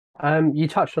You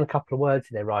touched on a couple of words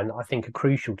there, Ryan, that I think are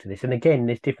crucial to this. And again,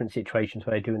 there's different situations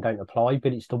where they do and don't apply,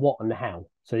 but it's the what and the how.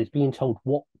 So there's being told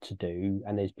what to do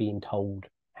and there's being told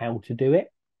how to do it.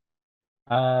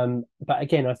 But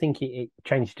again, I think it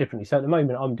changes differently. So at the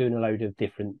moment, I'm doing a load of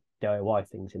different DIY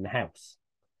things in the house.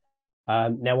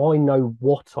 Now I know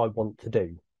what I want to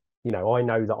do. I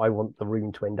know that I want the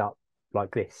room to end up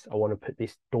like this. I want to put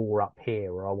this door up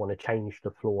here, or I want to change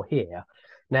the floor here.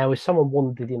 Now, if someone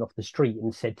wandered in off the street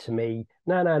and said to me,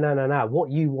 no, no, no, no, no, what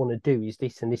you want to do is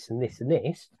this and this and this and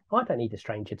this, I don't need a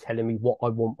stranger telling me what I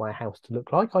want my house to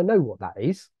look like. I know what that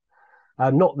is.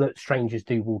 Not that strangers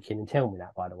do walk in and tell me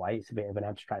that, by the way. It's a bit of an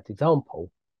abstract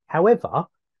example. However,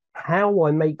 how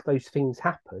I make those things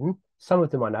happen, some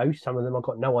of them I know, some of them I've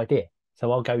got no idea.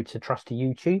 So I'll go to trusty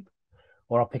YouTube,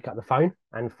 or I'll pick up the phone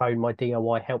and phone my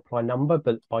DIY helpline number,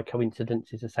 but by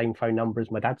coincidence is the same phone number as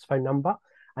my dad's phone number.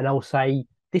 And I'll say,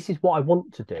 this is what I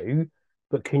want to do,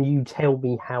 but can you tell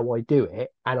me how I do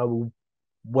it? And I will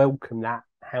welcome that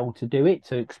how to do it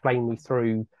to explain me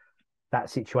through that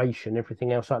situation,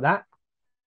 everything else like that.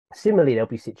 Similarly, there'll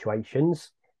be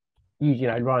situations,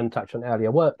 Ryan touched on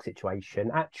earlier, work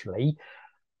situation. Actually,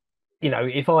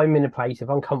 if I'm in a place, if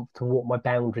I'm comfortable what my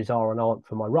boundaries are and aren't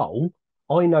for my role,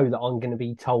 I know that I'm going to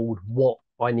be told what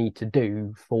I need to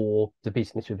do for the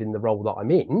business within the role that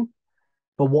I'm in.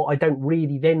 But what I don't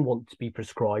really then want to be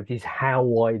prescribed is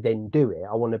how I then do it.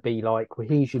 I want to be like, well,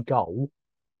 here's your goal,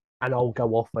 and I'll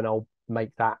go off and I'll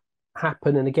make that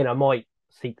happen. And again, I might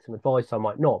seek some advice, I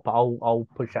might not, but I'll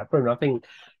push that through. And I think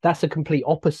that's a complete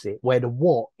opposite, where the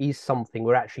what is something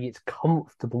where actually it's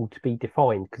comfortable to be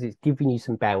defined because it's giving you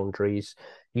some boundaries.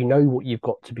 You know what you've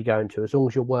got to be going to. As long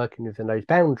as you're working within those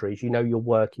boundaries, you know you're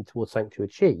working towards something to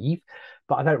achieve.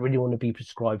 But I don't really want to be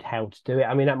prescribed how to do it.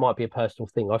 I mean, that might be a personal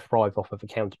thing. I thrive off of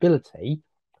accountability.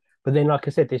 But then, like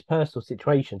I said, there's personal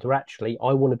situations where actually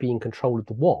I want to be in control of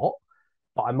the what,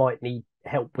 but I might need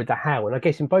help with the how. And I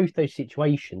guess in both those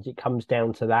situations, it comes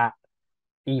down to that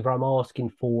either I'm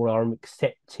asking for or I'm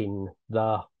accepting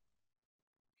the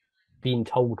being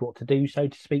told what to do, so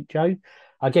to speak, Joe.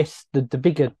 I guess the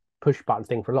bigger push button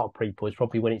thing for a lot of people is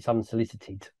probably when it's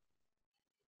unsolicited,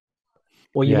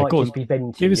 or you Yeah, might go on. just be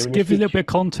venting. Give us You're in a give us a little situ bit of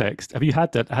context. Have you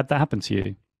had that happen to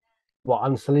you? what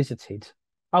unsolicited.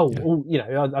 Oh, Yeah.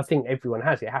 well, I think everyone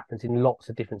has. It happens in lots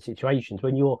of different situations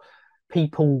when you're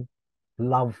people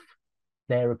love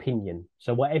their opinion.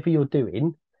 So whatever you're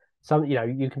doing,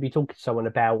 you can be talking to someone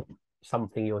about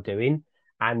something you're doing,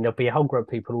 and there'll be a whole group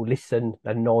of people who listen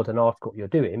and nod and ask what you're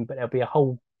doing, but there'll be a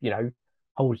whole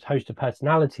host of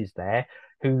personalities there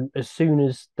who, as soon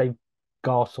as they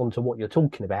gasp onto what you're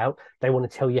talking about, they want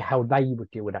to tell you how they would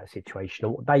deal with that situation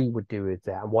and what they would do with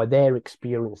that and why their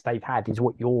experience they've had is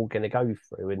what you're going to go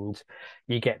through. And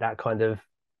you get that kind of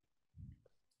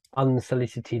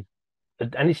unsolicited,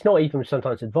 and it's not even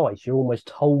sometimes advice. You're almost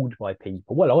told by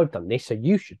people, well, I've done this, so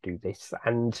you should do this.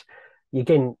 And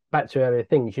again, back to earlier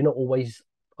things, you're not always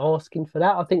asking for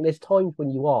that. I think there's times when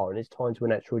you are, and there's times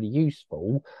when that's really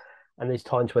useful, and there's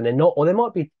times when they're not, or there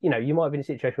might be, you might be in a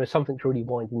situation where something's really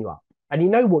winding you up. And you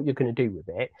know what you're going to do with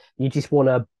it. You just want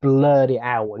to blurt it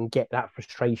out and get that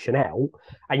frustration out.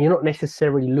 And you're not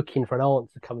necessarily looking for an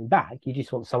answer coming back. You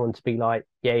just want someone to be like,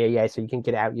 yeah, yeah, yeah. So you can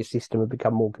get it out of your system and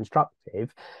become more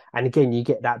constructive. And again, you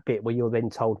get that bit where you're then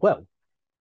told, well,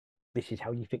 this is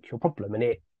how you fix your problem. And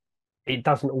it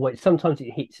doesn't always, sometimes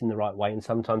it hits in the right way and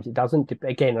sometimes it doesn't.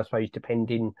 Again, I suppose,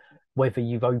 depending whether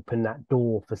you've opened that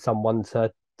door for someone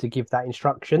to give that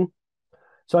instruction.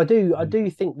 So I do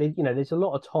think that, there's a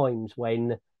lot of times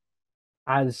when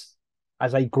as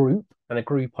as a group, and a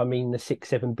group I mean the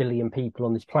 6-7 billion people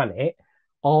on this planet,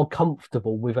 are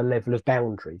comfortable with a level of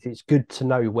boundaries. It's good to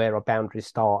know where our boundaries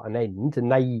start and end, and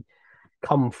they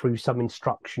come through some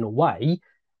instructional way.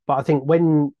 But I think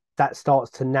when that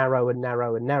starts to narrow and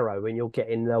narrow and narrow, and you're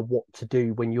getting the what to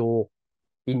do when you're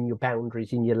in your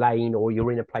boundaries, in your lane, or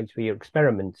you're in a place where you're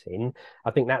experimenting,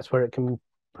 I think that's where it can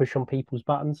push on people's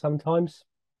buttons sometimes.